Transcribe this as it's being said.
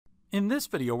In this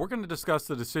video, we're going to discuss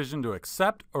the decision to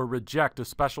accept or reject a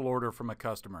special order from a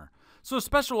customer. So a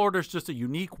special order is just a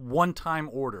unique one-time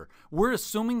order. We're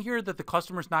assuming here that the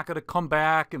customer's not going to come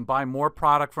back and buy more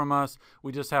product from us.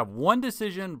 We just have one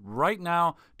decision right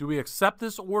now. Do we accept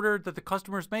this order that the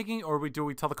customer's making, or do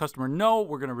we tell the customer, no,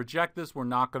 we're going to reject this, we're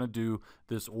not going to do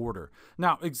this order?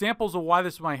 Now, examples of why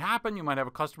this might happen, you might have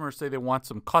a customer say they want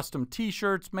some custom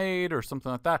t-shirts made or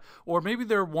something like that, or maybe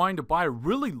they're wanting to buy a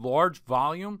really large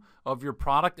volume of your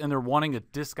product and they're wanting a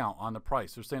discount on the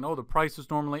price. They're saying, oh, the price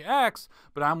is normally X,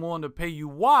 but I'm willing to pay you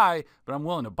Y, but I'm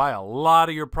willing to buy a lot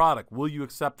of your product. Will you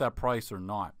accept that price or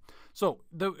not? So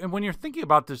and when you're thinking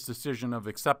about this decision of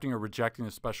accepting or rejecting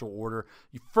a special order,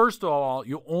 first of all,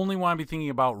 you only want to be thinking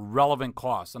about relevant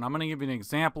costs. And I'm going to give you an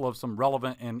example of some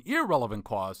relevant and irrelevant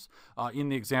costs in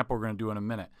the example we're going to do in a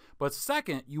minute. But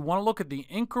second, you want to look at the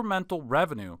incremental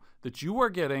revenue that you are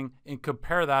getting and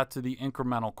compare that to the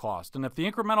incremental cost. And if the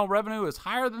incremental revenue is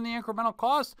higher than the incremental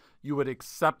cost, you would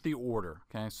accept the order.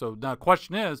 Okay, so now the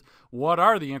question is, what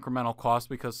are the incremental costs?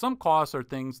 Because some costs are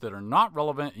things that are not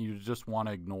relevant and you just want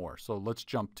to ignore. So let's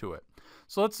jump to it.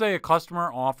 So let's say a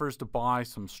customer offers to buy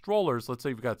some strollers. Let's say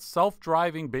you've got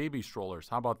self-driving baby strollers.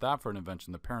 How about that for an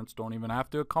invention? The parents don't even have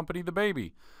to accompany the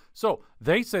baby. So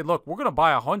they say, look, we're going to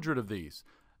buy 100 of these.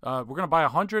 We're going to buy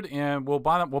 100 and we'll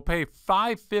buy them. We'll pay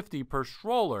 $550 per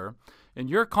stroller. And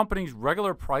your company's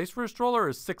regular price for a stroller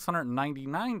is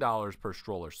 $699 per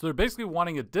stroller. So they're basically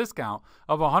wanting a discount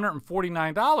of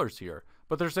 $149 here.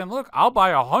 But they're saying, look, I'll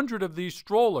buy 100 of these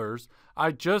strollers.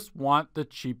 I just want the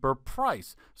cheaper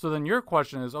price. So then your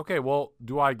question is, okay, well,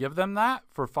 do I give them that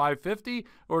for $550?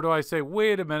 Or do I say,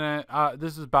 wait a minute,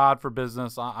 this is bad for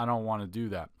business. I don't want to do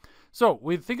that. So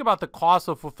we think about the cost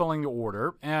of fulfilling the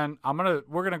order, and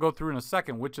we're gonna go through in a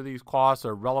second which of these costs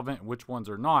are relevant and which ones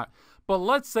are not. But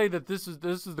let's say that this is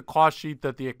the cost sheet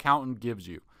that the accountant gives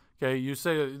you. Okay, you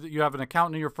say you have an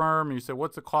accountant in your firm, and you say,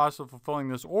 what's the cost of fulfilling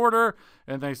this order?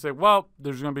 And they say, well,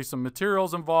 there's going to be some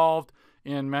materials involved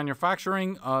in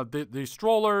manufacturing these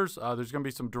strollers. There's going to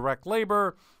be some direct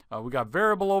labor. We got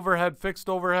variable overhead, fixed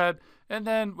overhead, and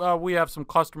then we have some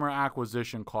customer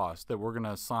acquisition costs that we're going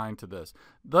to assign to this.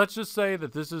 Let's just say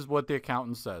that this is what the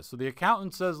accountant says. So the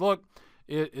accountant says, look,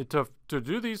 to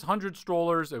do these 100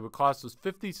 strollers, it would cost us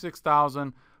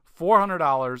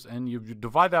 $56,400, and you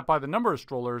divide that by the number of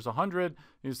strollers, 100,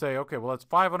 you say, okay, well, that's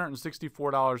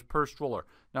 $564 per stroller.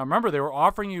 Now, remember, they were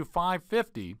offering you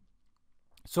 $550,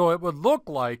 so it would look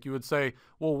like you would say,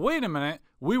 well, wait a minute,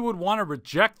 we would want to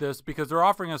reject this because they're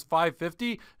offering us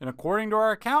 $550, and according to our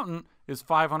accountant, is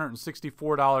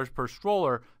 $564 per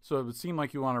stroller, so it would seem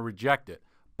like you want to reject it.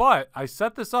 But I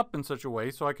set this up in such a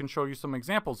way so I can show you some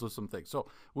examples of some things. So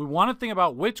we want to think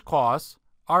about which costs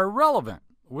are relevant.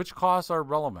 Which costs are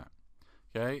relevant?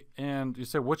 Okay, and you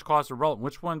say which costs are relevant?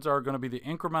 Which ones are going to be the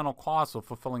incremental costs of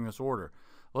fulfilling this order?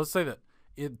 Let's say that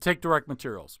take direct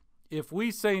materials. If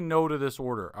we say no to this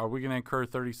order, are we going to incur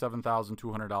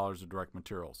 $37,200 of direct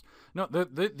materials? No,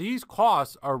 these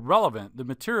costs are relevant, the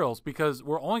materials, because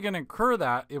we're only going to incur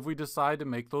that if we decide to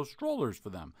make those strollers for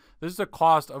them. This is the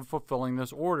cost of fulfilling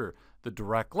this order. The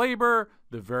direct labor,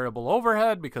 the variable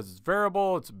overhead, because it's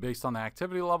variable, it's based on the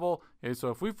activity level. Okay, so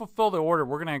if we fulfill the order,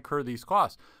 we're going to incur these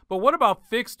costs. But what about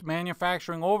fixed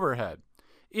manufacturing overhead?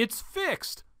 It's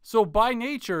fixed. So by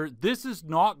nature, this is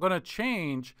not going to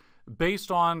change based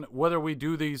on whether we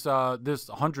do these this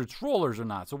 100 strollers or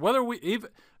not. So whether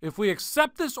if we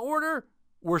accept this order,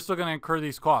 we're still going to incur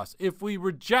these costs. If we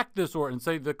reject this order and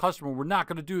say to the customer, we're not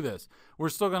going to do this, we're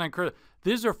still going to incur.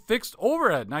 These are fixed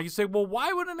overhead. Now you say, well,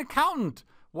 why would an accountant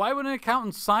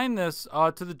sign this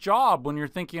to the job when you're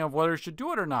thinking of whether it should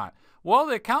do it or not? Well,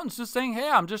 the accountant's just saying, hey,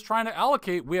 I'm just trying to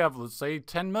allocate. We have, let's say,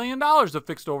 $10 million of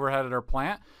fixed overhead at our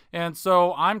plant, and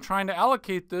so I'm trying to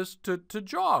allocate this to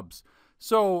jobs.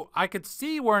 So I could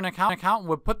see where an accountant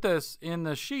would put this in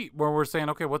the sheet where we're saying,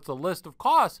 okay, what's the list of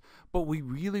costs? But we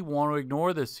really want to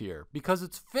ignore this here because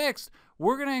it's fixed.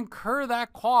 We're going to incur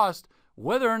that cost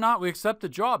whether or not we accept the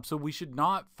job. So we should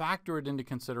not factor it into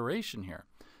consideration here.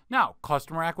 Now,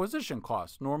 customer acquisition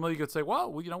costs. Normally you could say,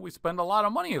 well, we spend a lot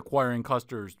of money acquiring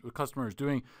customers,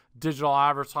 doing digital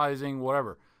advertising,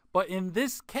 whatever. But in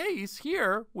this case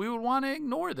here, we would want to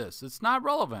ignore this. It's not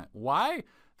relevant. Why?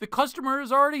 The customer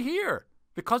is already here.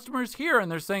 The customer is here and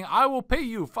they're saying, I will pay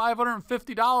you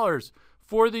 $550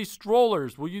 for these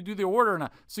strollers, will you do the order or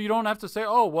not? So you don't have to say,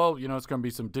 oh, well, you know, it's going to be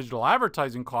some digital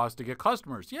advertising cost to get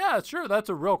customers. Yeah, sure, that's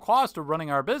a real cost of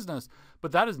running our business,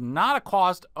 but that is not a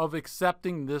cost of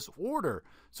accepting this order.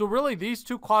 So really, these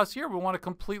two costs here we want to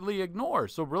completely ignore.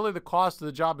 So really, the cost of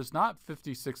the job is not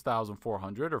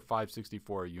 $56,400 or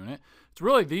 $564 a unit. It's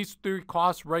really these three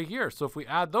costs right here. So if we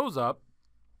add those up,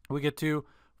 we get to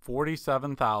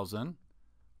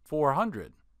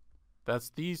 $47,400.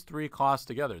 That's these three costs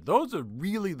together. Those are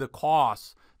really the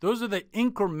costs. Those are the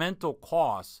incremental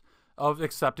costs of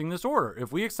accepting this order.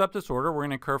 If we accept this order, we're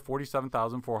going to incur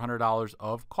 $47,400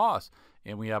 of costs.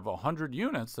 And we have 100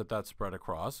 units that's spread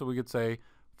across. So we could say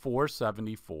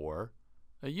 $474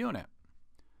 a unit.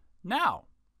 Now,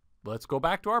 let's go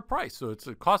back to our price. So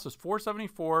it costs us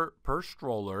 $474 per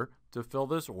stroller to fill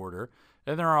this order,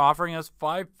 and they're offering us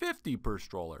 $550 per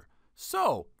stroller.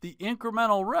 So the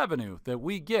incremental revenue that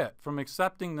we get from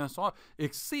accepting this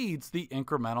exceeds the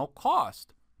incremental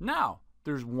cost. Now,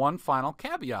 there's one final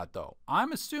caveat though.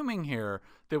 I'm assuming here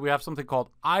that we have something called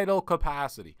idle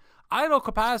capacity. Idle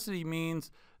capacity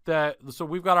means that, so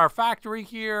we've got our factory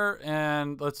here,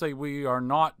 and let's say we are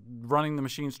not running the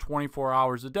machines 24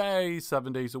 hours a day,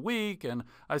 7 days a week, and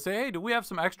I say, hey, do we have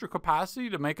some extra capacity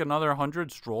to make another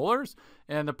 100 strollers?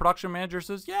 And the production manager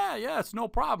says, yeah, it's no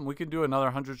problem. We can do another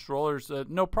 100 strollers,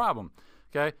 no problem,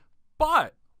 okay?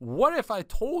 But what if I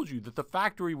told you that the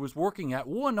factory was working at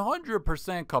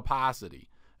 100% capacity?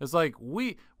 It's like,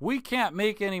 we can't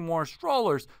make any more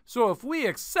strollers. So if we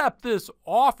accept this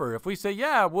offer, if we say,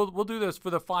 yeah, we'll do this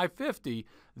for the $550,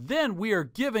 then we are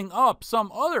giving up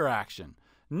some other action.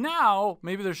 Now,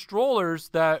 maybe there's strollers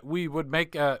that we would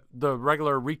make at the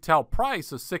regular retail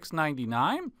price of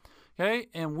 $699, okay?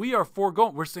 And we are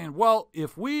foregoing. We're saying, well,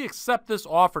 if we accept this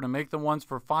offer to make the ones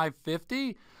for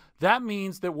 $550, that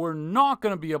means that we're not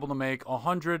going to be able to make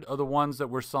 100 of the ones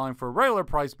that we're selling for a regular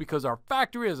price because our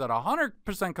factory is at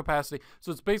 100% capacity.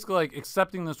 So it's basically like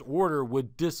accepting this order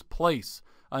would displace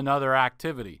another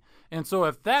activity. And so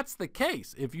if that's the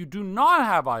case, if you do not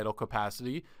have idle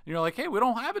capacity, and you're like, hey, we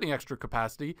don't have any extra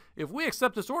capacity, if we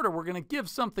accept this order, we're going to give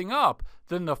something up,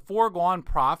 then the foregone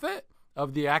profit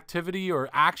of the activity or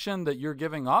action that you're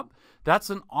giving up, that's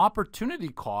an opportunity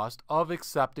cost of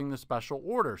accepting the special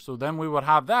order. So then we would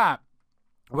have that,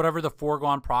 whatever the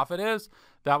foregone profit is,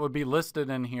 that would be listed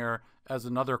in here as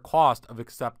another cost of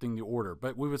accepting the order.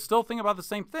 But we would still think about the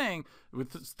same thing. We would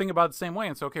think about it the same way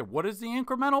and say, okay, what is the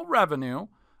incremental revenue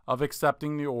of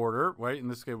accepting the order, right? In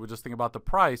this case, we just think about the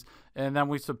price, and then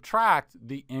we subtract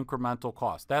the incremental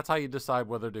cost. That's how you decide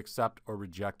whether to accept or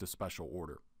reject a special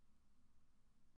order.